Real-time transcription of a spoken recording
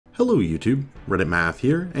Hello YouTube, Reddit Math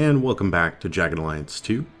here, and welcome back to Jagged Alliance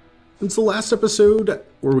 2. Since the last episode,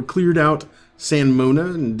 where we cleared out San Mona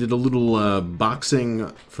and did a little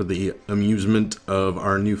boxing for the amusement of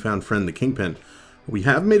our newfound friend the Kingpin, we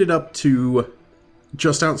have made it up to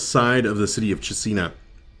just outside of the city of Chitzena.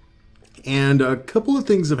 And a couple of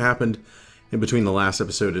things have happened in between the last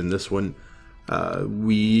episode and this one.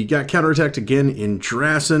 We got counterattacked again in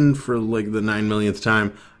Drassen for like the 9 millionth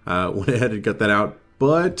time. Went ahead and got that out.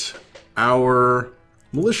 But our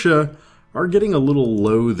militia are getting a little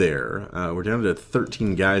low there. We're down to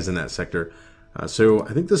 13 guys in that sector. So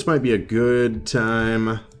I think this might be a good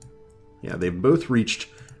time. Yeah, they've both reached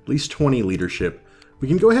at least 20 leadership. We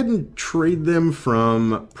can go ahead and trade them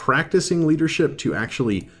from practicing leadership to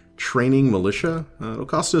actually training militia. It'll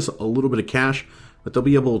cost us a little bit of cash, but they'll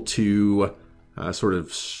be able to sort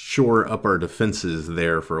of shore up our defenses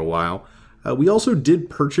there for a while. We also did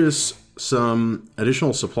purchase some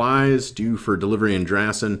additional supplies due for delivery in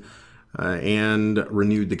Drassen, and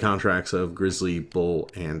renewed the contracts of Grizzly, Bull,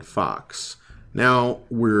 and Fox. Now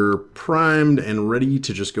we're primed and ready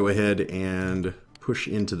to just go ahead and push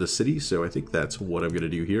into the city, so I think that's what I'm going to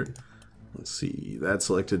do here. Let's see, that's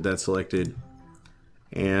selected,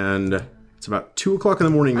 and it's about 2 o'clock in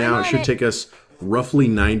the morning now. It should take us roughly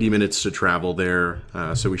 90 minutes to travel there,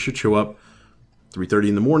 so we should show up 3:30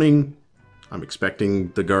 in the morning. I'm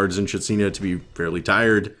expecting the guards in Chitzena to be fairly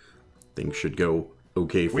tired. Things should go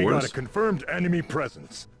okay for us. We got a confirmed enemy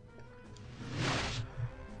presence.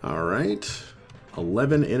 Alright.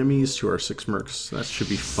 11 enemies to our 6 mercs. That should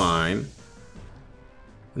be fine. And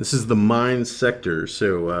this is the mine sector,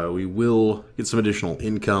 so we will get some additional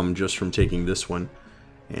income just from taking this one.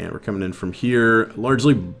 And we're coming in from here,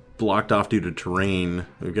 largely blocked off due to terrain.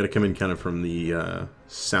 We've got to come in kind of from the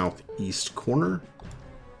southeast corner.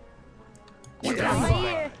 Go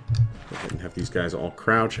ahead and have these guys all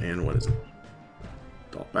crouch, and what is it?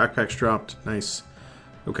 All backpacks dropped. Nice.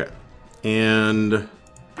 Okay. And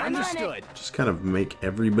Understood. just kind of make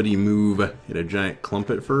everybody move in a giant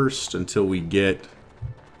clump at first until we get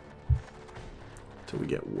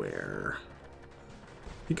where?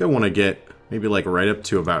 I think I want to get maybe like right up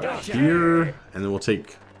to about here, and then we'll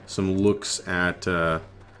take some looks at All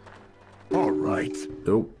right.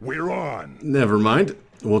 Oh, We're on. never mind.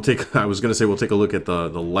 We'll take. I was gonna say we'll take a look at the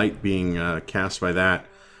light being cast by that.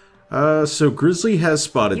 So Grizzly has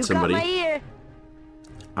spotted somebody. Got my ear.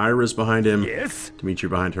 Ira's behind him. Yes. Dimitri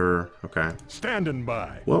behind her. Okay. Standing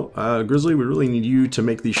by. Well, Grizzly, we really need you to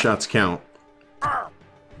make these shots count.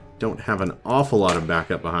 Don't have an awful lot of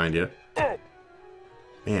backup behind you.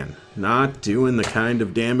 Man, not doing the kind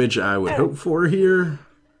of damage I would hope for here.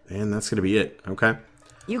 And that's gonna be it. Okay.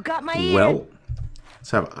 You got my ear. Well,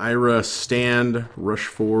 let's have Ira stand, rush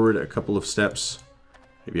forward a couple of steps,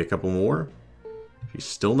 maybe a couple more. She's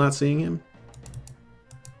still not seeing him.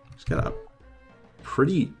 She's got a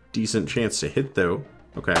pretty decent chance to hit, though.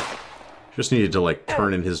 Okay. Just needed to, like,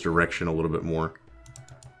 turn in his direction a little bit more.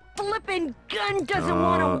 Flippin' gun doesn't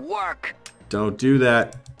want to work. Don't do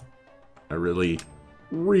that. I really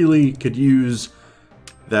could use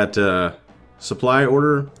that supply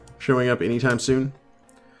order showing up anytime soon.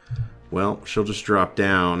 Well, she'll just drop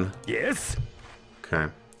down. Yes.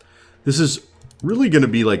 Okay. This is really going to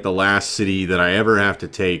be like the last city that I ever have to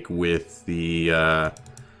take with the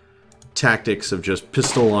tactics of just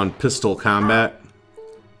pistol-on-pistol combat.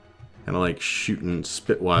 Kind of like shooting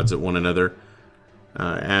spitwads at one another.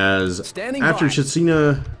 As Standing after by.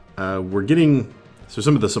 Chitzena, we're getting... So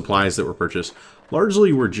some of the supplies that were purchased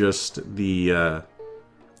largely were just the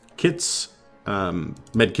kits,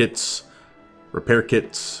 med kits, repair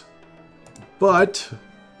kits. But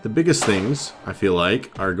the biggest things, I feel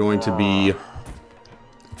like, are going to be...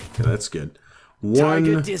 Okay, that's good.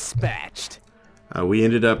 Target dispatched. We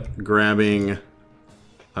ended up grabbing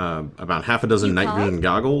about half a dozen night vision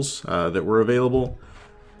goggles that were available.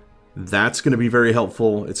 That's going to be very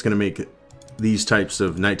helpful. It's going to make these types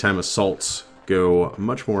of nighttime assaults go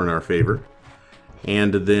much more in our favor.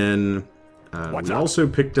 And then we also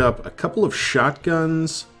picked up a couple of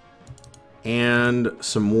shotguns and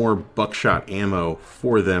some more buckshot ammo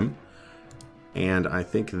for them. And I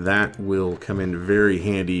think that will come in very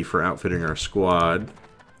handy for outfitting our squad.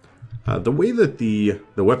 The way that the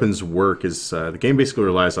weapons work is the game basically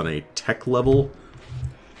relies on a tech level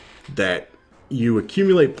that you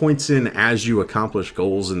accumulate points in as you accomplish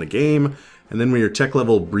goals in the game, and then when your tech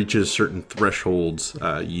level breaches certain thresholds,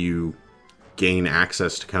 you gain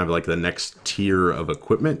access to kind of like the next tier of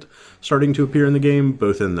equipment starting to appear in the game,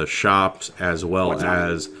 both in the shops as well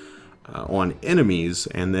as on enemies,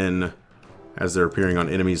 and then as they're appearing on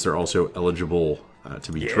enemies, they're also eligible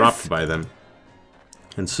to be dropped by them.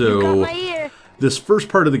 And You got so my ear. this first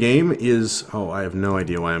part of the game is... Oh, I have no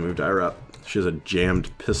idea why I moved Ira up. She has a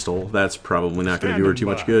jammed pistol. That's probably not going to do her too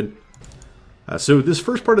much good. So this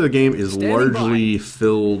first part of the game is largely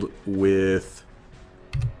filled with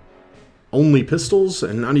only pistols,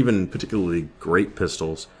 and not even particularly great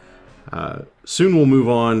pistols. Soon we'll move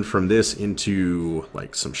on from this into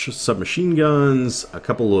like some submachine guns, a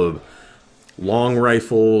couple of long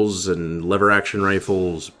rifles and lever action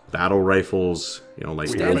rifles, battle rifles, you know, like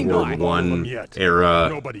World War I era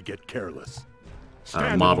Nobody get careless.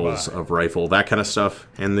 models of rifle, that kind of stuff.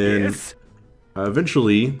 And then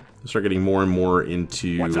eventually we'll start getting more and more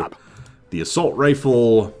into the assault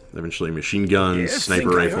rifle, eventually machine guns, sniper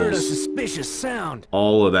rifles. I heard a suspicious sound.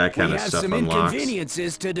 All of that kind of We have stuff some unlocks.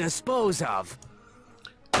 inconveniences to dispose of.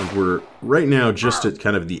 And we're right now just at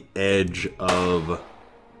kind of the edge of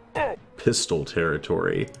pistol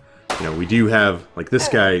territory. You know, we do have, like this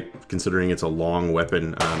guy, considering it's a long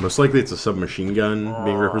weapon, most likely it's a submachine gun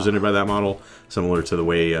being represented by that model, similar to the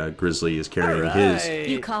way Grizzly is carrying his.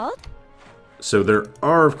 You called? So there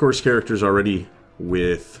are, of course, characters already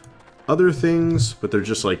with other things, but they're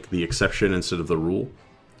just like the exception instead of the rule.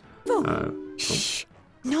 Shh.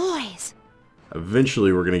 Noise.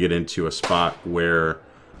 Eventually we're going to get into a spot where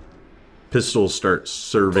pistols start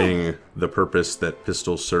serving the purpose that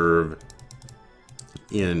pistols serve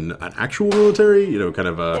in an actual military, you know, kind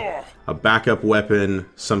of a backup weapon,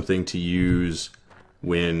 something to use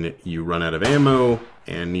when you run out of ammo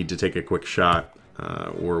and need to take a quick shot,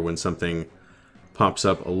 or when something pops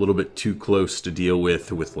up a little bit too close to deal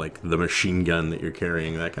with like the machine gun that you're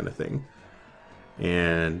carrying, that kind of thing.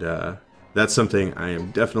 And that's something I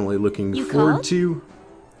am definitely looking forward to.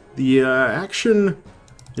 The action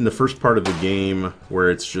in the first part of the game,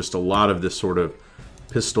 where it's just a lot of this sort of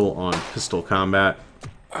pistol-on-pistol combat,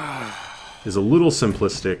 is a little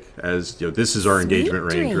simplistic, as you know, this is our engagement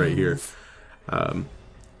range right here.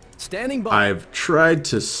 Standing by. I've tried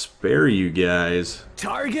to spare you guys.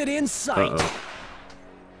 Target in sight. Uh-oh.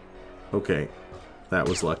 Okay, that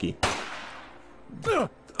was lucky.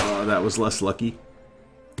 That was less lucky.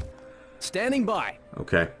 Standing by.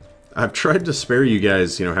 Okay. I've tried to spare you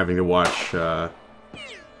guys, you know, having to watch a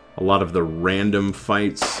lot of the random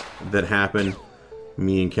fights that happen.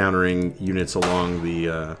 Me encountering units along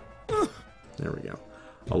the, there we go.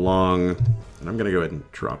 And I'm going to go ahead and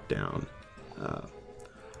drop down.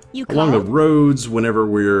 Along the roads, whenever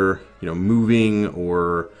we're, you know, moving,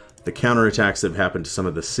 or the counterattacks that have happened to some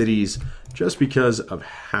of the cities, just because of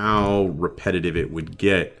how repetitive it would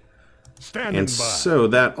get. So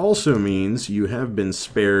that also means you have been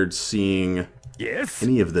spared seeing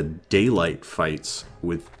any of the daylight fights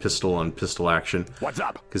with pistol-on-pistol action. What's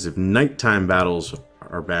up? Because if nighttime battles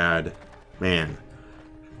are bad, man,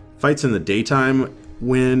 fights in the daytime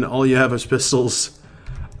when all you have is pistols,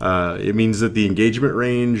 it means that the engagement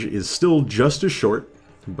range is still just as short,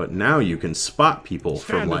 but now you can spot people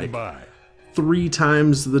from like 3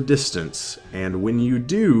 times the distance, and when you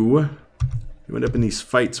do, you end up in these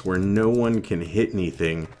fights where no one can hit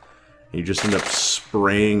anything, and you just end up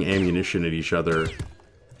spraying ammunition at each other,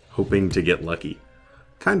 hoping to get lucky.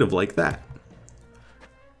 Kind of like that.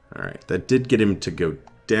 Alright, that did get him to go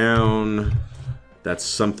down. That's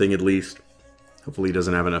something at least. Hopefully he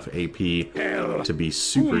doesn't have enough AP to be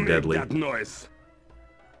super deadly. Alright,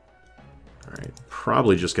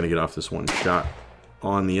 probably just going to get off this one shot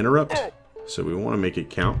on the interrupt. So we want to make it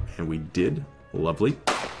count, and we did. Lovely.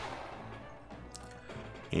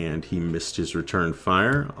 And he missed his return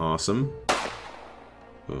fire. Awesome.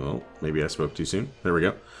 Well, maybe I spoke too soon. There we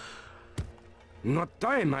go. Not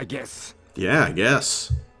time, I guess. Yeah, I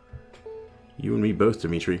guess. You and me both,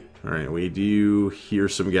 Dimitri. Alright, we do hear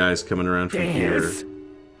some guys coming around from here.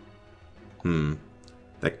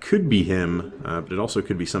 That could be him, but it also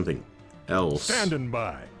could be something else. Standing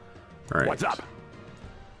by. Alright. What's up?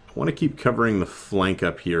 I want to keep covering the flank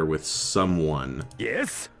up here with someone.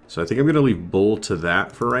 Yes? So I think I'm going to leave Bull to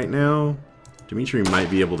that for right now. Dimitri might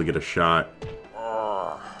be able to get a shot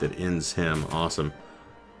that ends him. Awesome.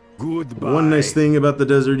 Goodbye. One nice thing about the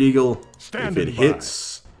Desert Eagle, Standing if it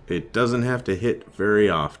hits, it doesn't have to hit very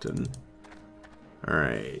often.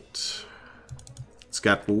 Alright. It's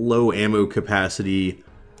got low ammo capacity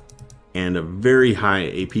and a very high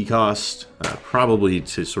AP cost, probably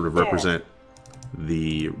to sort of represent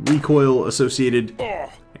the recoil associated,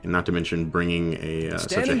 and not to mention bringing a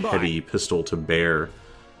such a heavy pistol to bear.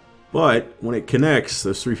 But when it connects,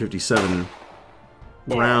 those 357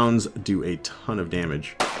 rounds do a ton of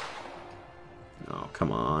damage. Oh,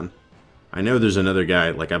 come on. I know there's another guy,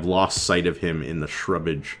 like I've lost sight of him in the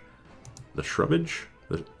shrubbage. The shrubbage?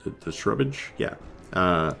 The shrubbage? Yeah.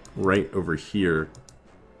 Right over here.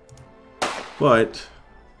 But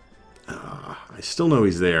I still know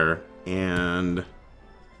he's there, and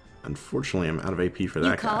unfortunately I'm out of AP for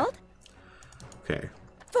that guy. Called? Okay.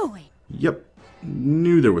 Boy. Yep.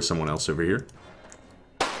 Knew there was someone else over here.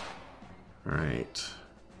 Alright.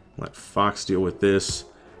 Let Fox deal with this.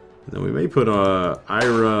 And then we may put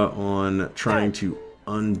Ira on trying to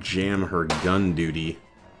unjam her gun duty.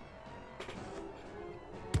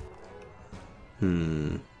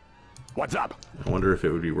 What's up? I wonder if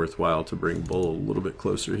it would be worthwhile to bring Bull a little bit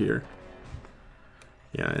closer here.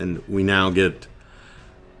 Yeah, and we now get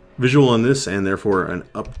visual on this, and therefore an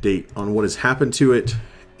update on what has happened to it.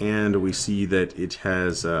 And we see that it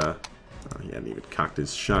has, oh, he hadn't even cocked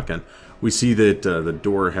his shotgun. We see that the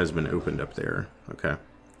door has been opened up there. Okay.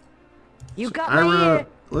 You So, got my Ira, ear.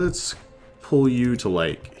 let's pull you to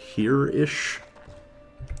like here-ish.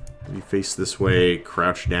 You face this way,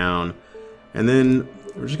 crouch down, and then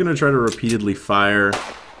we're just going to try to repeatedly fire.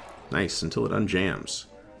 Nice, until it unjams.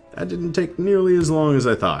 That didn't take nearly as long as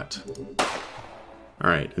I thought.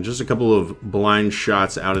 Alright, and just a couple of blind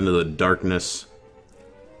shots out into the darkness.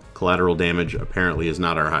 Collateral damage apparently is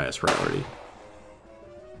not our highest priority.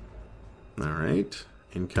 Alright,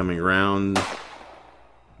 incoming round.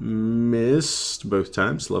 Missed both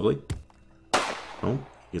times, lovely. Oh,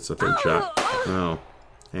 gets a third shot. Oh,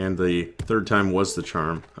 and the third time was the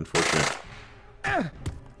charm, unfortunate.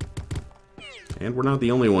 And we're not the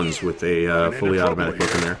only ones with a fully automatic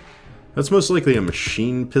weapon there. That's most likely a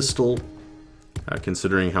machine pistol,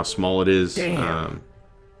 considering how small it is.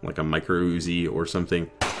 Like a micro Uzi or something.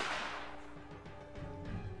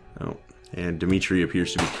 Oh, and Dimitri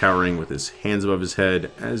appears to be cowering with his hands above his head,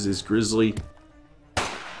 as is Grizzly.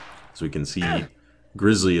 So we can see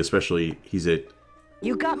Grizzly, especially, he's at...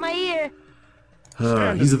 You got my ear.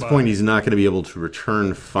 he's at the point he's not going to be able to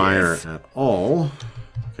return fire at all.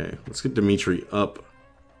 Okay, let's get Dimitri up.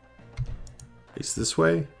 Face this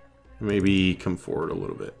way. Maybe come forward a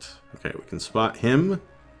little bit. Okay, we can spot him.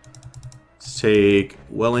 Let's take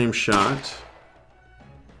well-aimed shot.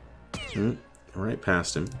 Right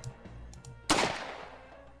past him.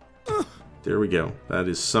 There we go. That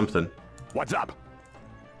is something. What's up?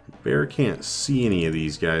 Bear can't see any of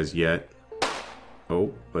these guys yet.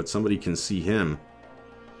 Oh, but somebody can see him.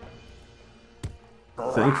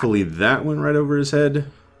 Thankfully, that went right over his head.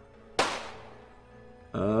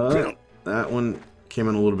 That one came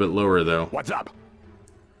in a little bit lower, though. What's up?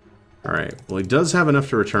 Alright, well, he does have enough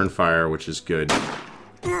to return fire, which is good.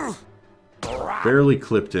 Barely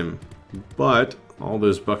clipped him, but all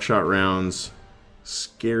those buckshot rounds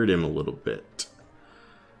scared him a little bit.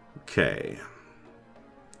 Okay.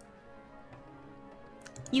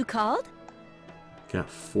 You called? Got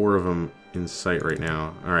 4 of them in sight right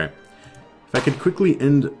now. Alright. If I could quickly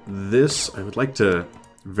end this, I would like to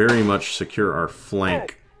very much secure our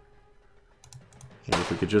flank. And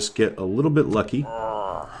if we could just get a little bit lucky.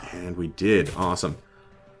 And we did. Awesome.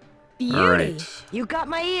 Alright. You got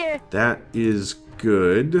my ear. That is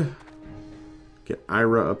good. Get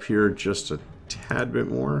Ira up here just a tad bit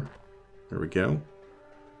more. There we go.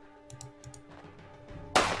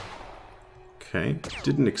 Okay.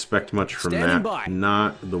 Didn't expect much from that.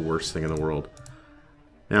 Not the worst thing in the world.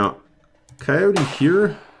 Now, Coyote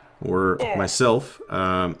here, or myself,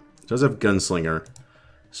 does have Gunslinger.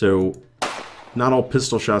 So, not all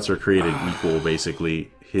pistol shots are created equal, basically.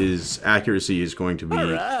 His accuracy is going to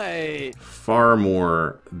be far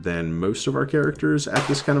more than most of our characters at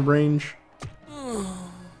this kind of range.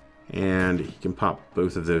 And he can pop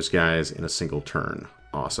both of those guys in a single turn.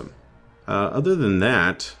 Awesome. Other than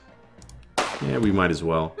that, yeah, we might as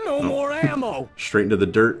well. No more ammo! Straight into the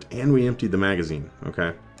dirt, and we emptied the magazine.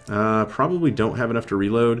 Okay. Probably don't have enough to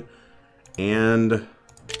reload. And...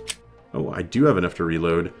 oh, I do have enough to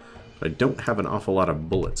reload. But I don't have an awful lot of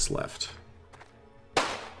bullets left.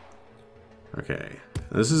 Okay.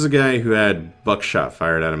 This is a guy who had buckshot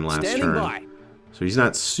fired at him last turn. So he's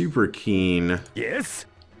not super keen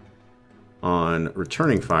on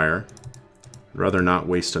returning fire. I'd rather not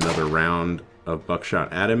waste another round of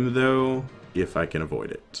buckshot at him, though, if I can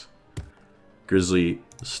avoid it. Grizzly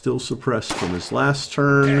still suppressed from his last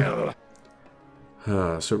turn.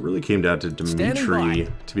 So it really came down to Dimitri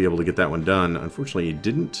to be able to get that one done. Unfortunately, he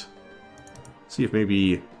didn't. See if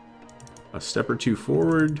maybe a step or two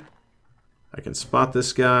forward. I can spot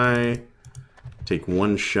this guy. Take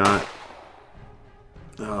one shot.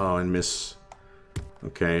 Oh, and miss.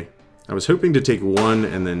 Okay. I was hoping to take one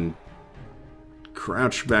and then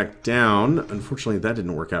crouch back down. Unfortunately, that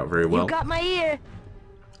didn't work out very well. You got my ear.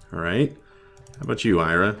 Alright. How about you,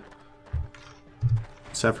 Ira?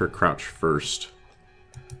 Let's have her crouch first.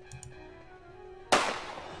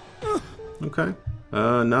 Okay.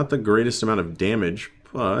 Not the greatest amount of damage,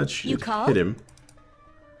 but she hit him.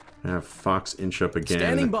 I have Fox inch up again.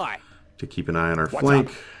 Standing by. To keep an eye on our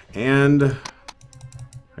flank. And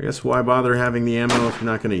I guess why bother having the ammo if you're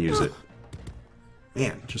not going to use it?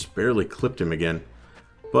 Man, just barely clipped him again.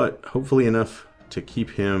 But hopefully enough to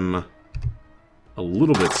keep him a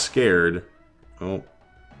little bit scared. Oh,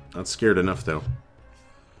 not scared enough though.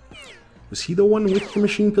 Was he the one with the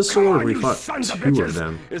machine pistol, or we fought two of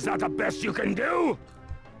them? Is that the best you can do?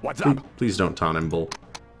 What's up? Please don't taunt him, Bull.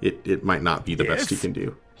 It might not be the best he can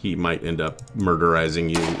do. He might end up murderizing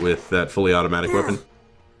you with that fully automatic weapon.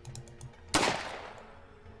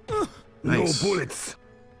 Nice. No bullets.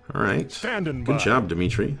 All right. Standing Good by. job,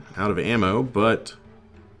 Dimitri. Out of ammo, but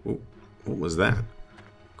what was that?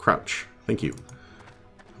 Crouch. Thank you.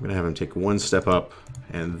 I'm gonna have him take one step up,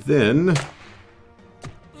 and then.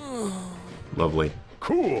 Lovely.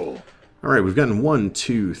 Cool. All right, we've gotten 1,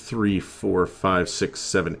 2, 3, 4, 5, 6,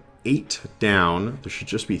 7, 8 down. There should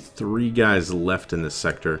just be 3 guys left in this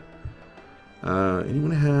sector.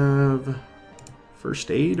 Anyone have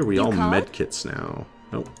first aid? Or are we all med kits now?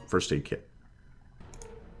 Nope, first aid kit.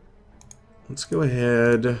 Let's go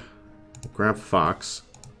ahead, grab Fox.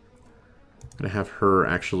 I'm gonna have her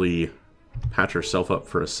actually patch herself up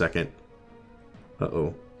for a second.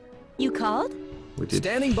 Uh-oh. You called? We did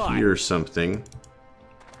Standing by. hear something.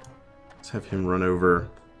 Let's have him run over.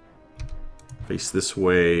 Face this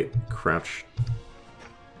way. Crouch.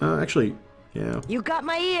 Actually, yeah. You got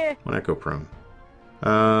my ear. Why not go prone?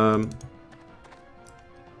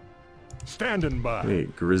 Standing by. Hey,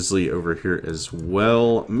 Grizzly over here as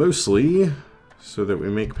well. Mostly so that we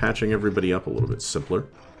make patching everybody up a little bit simpler.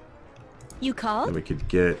 You called? Then we could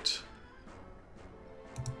get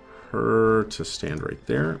her to stand right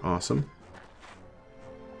there. Awesome.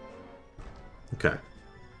 Okay.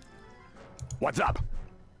 What's up?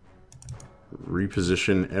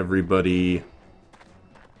 Reposition everybody.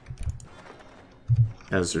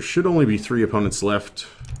 As there should only be 3 opponents left.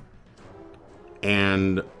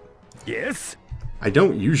 And Yes? I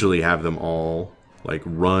don't usually have them all, like,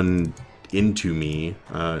 run into me.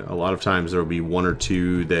 A lot of times there will be 1 or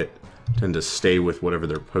 2 that tend to stay with whatever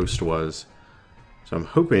their post was. So I'm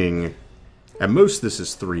hoping, at most this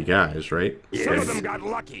is 3 guys, right? Some of them got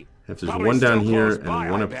lucky. If there's Probably 1 down still here close and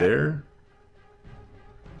by, 1 I up bet. there.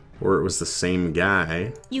 Or it was the same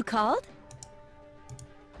guy. You called?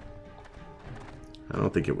 I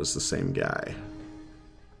don't think it was the same guy.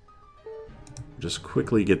 Just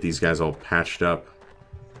quickly get these guys all patched up.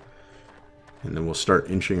 And then we'll start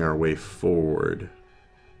inching our way forward.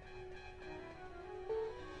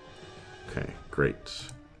 Okay, great.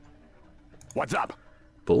 What's up?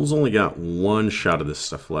 Bull's only got 1 shot of this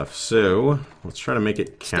stuff left, so let's try to make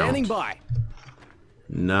it count. Standing by.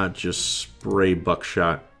 Not just spray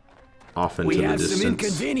buckshot off into We the have distance. some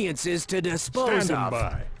inconveniences to dispose Standing of.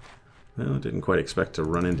 by. Well, didn't quite expect to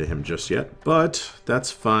run into him just yet, but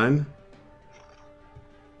that's fine.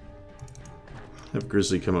 Have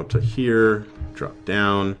Grizzly come up to here, drop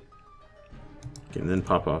down, and then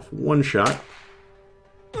pop off 1 shot.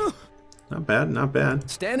 Not bad, not bad.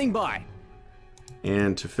 Standing by.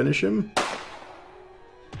 And to finish him,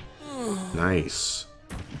 nice.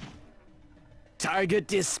 Target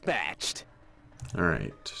dispatched. All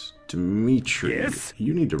right, Dimitri, Yes?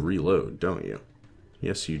 you need to reload, don't you?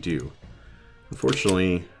 Yes, you do.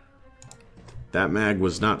 Unfortunately, that mag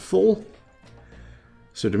was not full.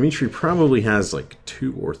 So Dimitri probably has like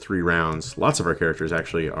 2 or 3 rounds. Lots of our characters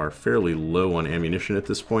actually are fairly low on ammunition at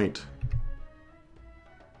this point.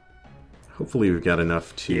 Hopefully we've got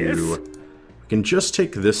enough to... Yes? We can just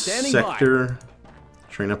take this Standing sector,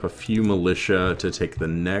 train up a few militia to take the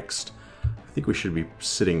next. I think we should be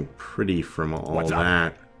sitting pretty from all What's up?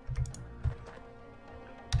 that.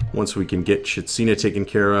 Once we can get Chitzena taken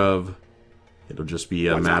care of, it'll just be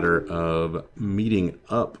a What's matter of meeting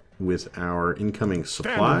up with our incoming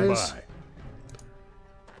Standing supplies. by.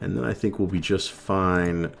 And then I think we'll be just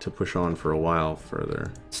fine to push on for a while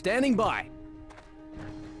further. Standing by.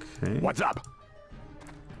 Okay. What's up?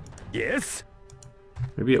 Yes?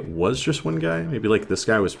 Maybe it was just 1 guy? Maybe like this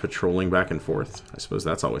guy was patrolling back and forth. I suppose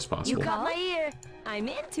that's always You possible. caught my ear. I'm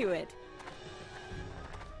into it.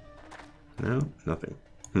 No? Nothing.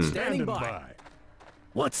 Standing by.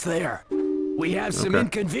 What's there? We have some Okay.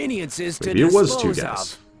 inconveniences to Maybe it dispose was 2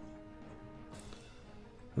 guys. of.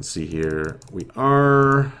 Let's see here. We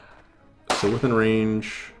are still within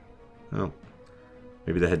range. Oh.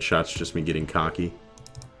 Maybe the headshot's just me getting cocky.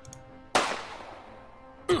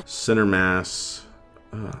 Center mass.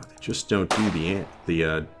 They just don't do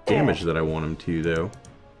the damage that I want them to, though.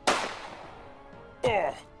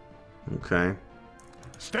 Oh, Okay.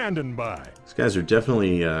 Standing by. These guys are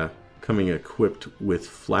definitely coming equipped with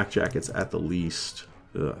flak jackets at the least.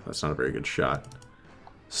 Ugh, that's not a very good shot.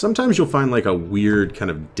 Sometimes you'll find like a weird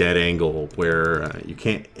kind of dead angle where you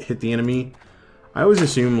can't hit the enemy. I always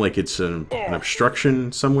assume like it's an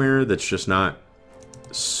obstruction somewhere that's just not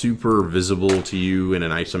super visible to you in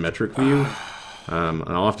an isometric view. And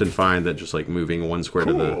I'll often find that just like moving one square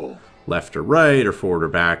to the left or right or forward or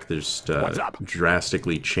back, there's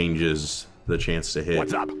drastically changes the chance to hit.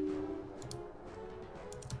 What's up?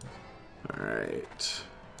 Alright.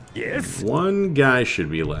 Yes. One guy should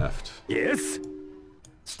be left. Yes.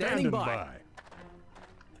 Standing by.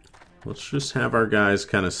 Let's just have our guys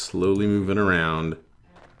kind of slowly moving around.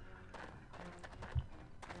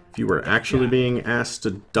 If you were actually being asked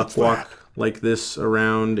to duck walk like this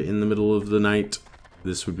around in the middle of the night,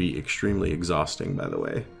 this would be extremely exhausting, by the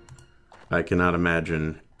way. I cannot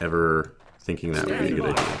imagine ever thinking that would be a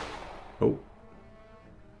good idea. Oh.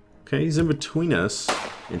 Okay, he's in between us.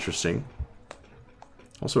 Interesting.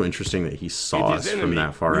 Also interesting that he saw us from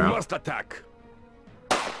that far out. We must attack.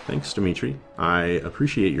 Thanks, Dimitri. I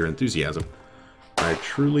appreciate your enthusiasm. I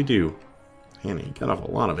truly do. Man, he got off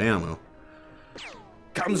a lot of ammo.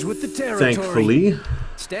 Comes with the territory. Thankfully,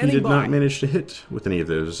 Standing he did by. not manage to hit with any of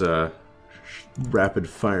those rapid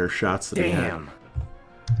fire shots that he had.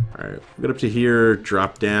 Alright, get up to here,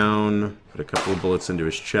 drop down, put a couple of bullets into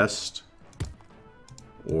his chest.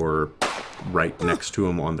 Or right next to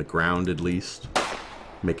him on the ground, at least.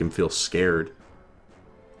 Make him feel scared.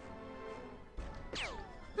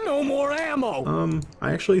 No more ammo.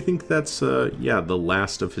 I actually think that's, yeah, the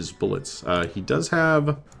last of his bullets. He does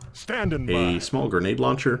have Standing by. a small grenade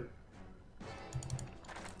launcher.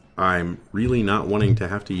 I'm really not wanting to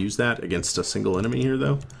have to use that against a single enemy here,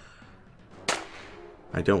 though.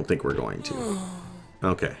 I don't think we're going to.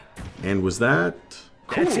 Okay. And was that...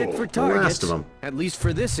 That's it for The targets. last of them. At least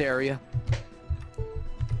for this area.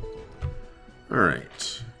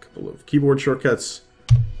 Alright. A couple of keyboard shortcuts.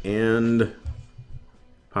 And...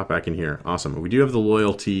 pop back in here. Awesome. We do have the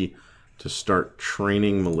loyalty to start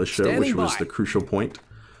training militia, which was the crucial point.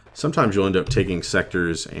 Sometimes you'll end up taking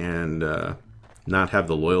sectors and not have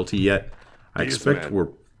the loyalty yet. I expect we're...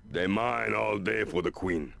 They mine all day for the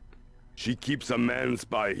queen. She keeps a man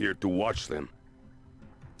spy here to watch them.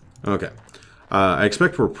 Okay. I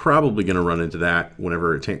expect we're probably going to run into that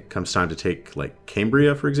whenever it comes time to take, like,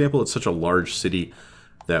 Cambria, for example. It's such a large city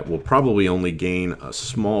that will probably only gain a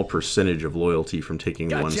small percentage of loyalty from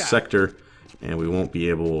taking one sector, and we won't be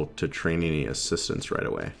able to train any assistants right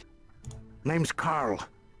away. Name's Carl.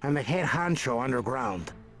 I'm the head honcho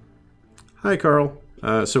underground. Hi, Carl.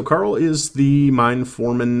 So Carl is the mine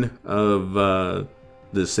foreman of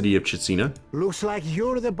the city of Chitzena. Looks like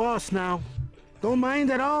you're the boss now. Don't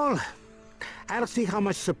mind at all. I'll see how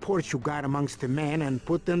much support you got amongst the men and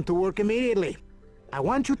put them to work immediately. I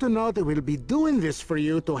want you to know that we'll be doing this for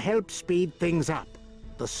you to help speed things up.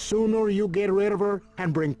 The sooner you get rid of her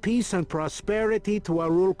and bring peace and prosperity to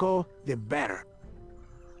Arulco, the better.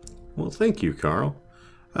 Well, thank you, Carl.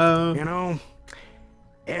 You know,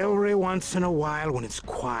 every once in a while when it's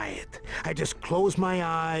quiet, I just close my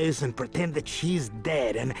eyes and pretend that she's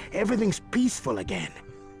dead and everything's peaceful again.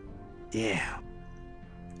 Yeah.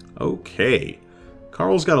 Okay.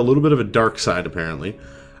 Carl's got a little bit of a dark side, apparently.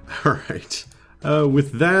 Alright.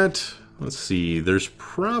 With that, let's see. There's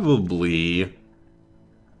probably... there's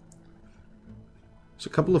a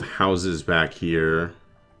couple of houses back here.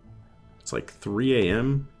 It's like 3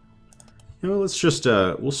 a.m. You know, let's just,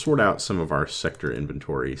 we'll sort out some of our sector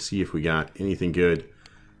inventory. See if we got anything good.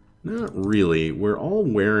 Not really. We're all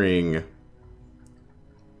wearing...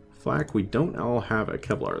 flak. We don't all have a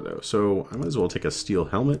Kevlar, though. So I might as well take a steel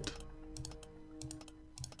helmet.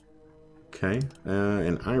 Okay,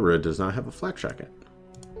 and Ira does not have a flak jacket.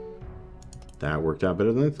 That worked out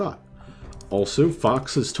better than I thought. Also,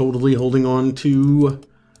 Fox is totally holding on to...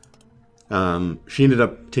 she ended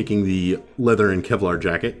up taking the leather and Kevlar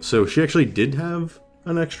jacket, so she actually did have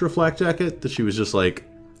an extra flak jacket that she was just, like,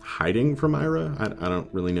 hiding from Ira. I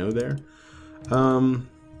don't really know there.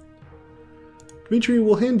 Dimitri,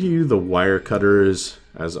 we'll hand you the wire cutters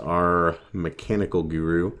as our mechanical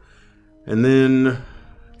guru, and then...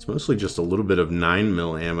 it's mostly just a little bit of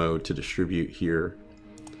 9mm ammo to distribute here.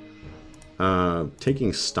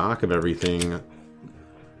 Taking stock of everything.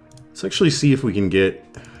 Let's actually see if we can get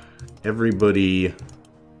everybody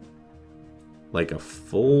like a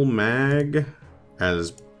full mag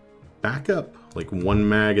as backup. Like one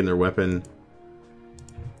mag in their weapon.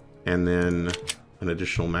 And then an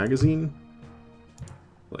additional magazine.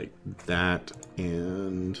 Like that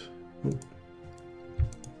and...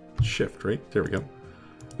 shift, right? There we go.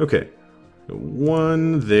 Okay,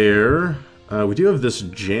 One there. We do have this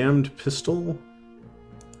jammed pistol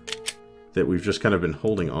that we've just kind of been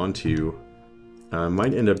holding on to.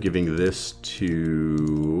 Might end up giving this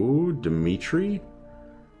to Dimitri,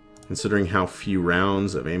 considering how few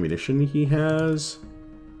rounds of ammunition he has.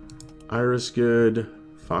 Ira's good.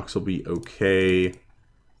 Fox will be okay. And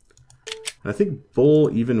I think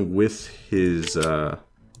Bull, even with his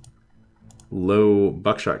low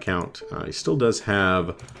buckshot count, he still does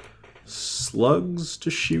have slugs to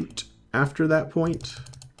shoot after that point.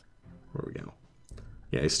 Where we go?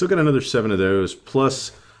 Yeah, he's still got another 7 of those,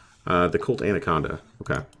 plus the Colt Anaconda.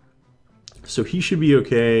 Okay. So he should be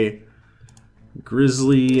okay.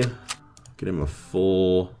 Grizzly, get him a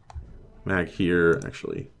full mag here.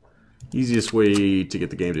 Actually, easiest way to get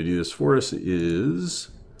the game to do this for us is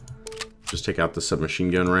just take out the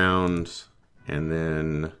submachine gun rounds, and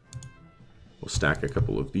then we'll stack a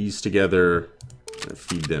couple of these together and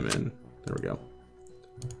feed them in. There we go.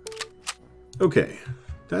 Okay,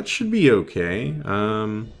 that should be okay.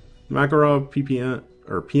 Makarov, PPM,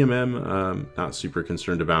 or PMM, not super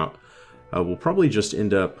concerned about. We'll probably just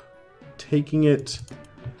end up taking it.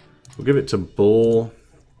 We'll give it to Bull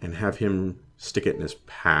and have him stick it in his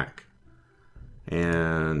pack.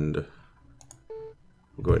 And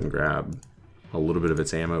we'll go ahead and grab a little bit of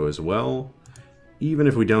its ammo as well. Even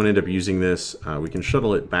if we don't end up using this, we can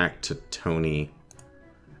shuttle it back to Tony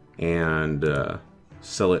and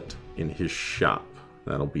sell it in his shop.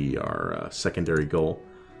 That'll be our secondary goal.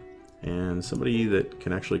 And somebody that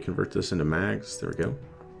can actually convert this into mags. There we go.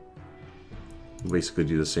 We'll basically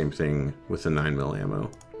do the same thing with the 9mm ammo.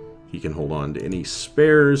 He can hold on to any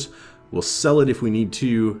spares. We'll sell it if we need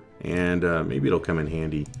to, and maybe it'll come in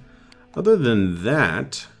handy. Other than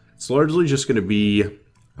that, it's largely just going to be,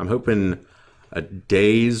 I'm hoping, a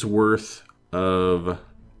day's worth of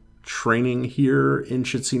training here in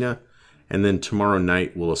Chitzena, and then tomorrow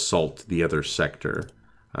night we'll assault the other sector.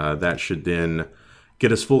 That should then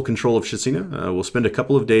get us full control of Chitzena. We'll spend a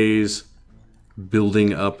couple of days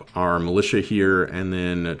building up our militia here, and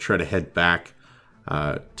then try to head back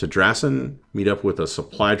to Drassen, meet up with a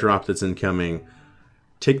supply drop that's incoming,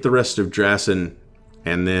 take the rest of Drassen,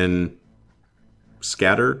 and then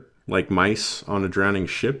scatter like mice on a drowning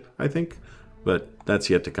ship, I think. But that's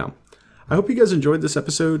yet to come. I hope you guys enjoyed this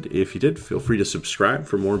episode. If you did, feel free to subscribe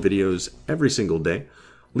for more videos every single day.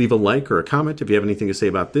 Leave a like or a comment if you have anything to say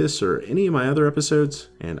about this or any of my other episodes,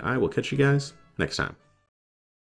 and I will catch you guys next time.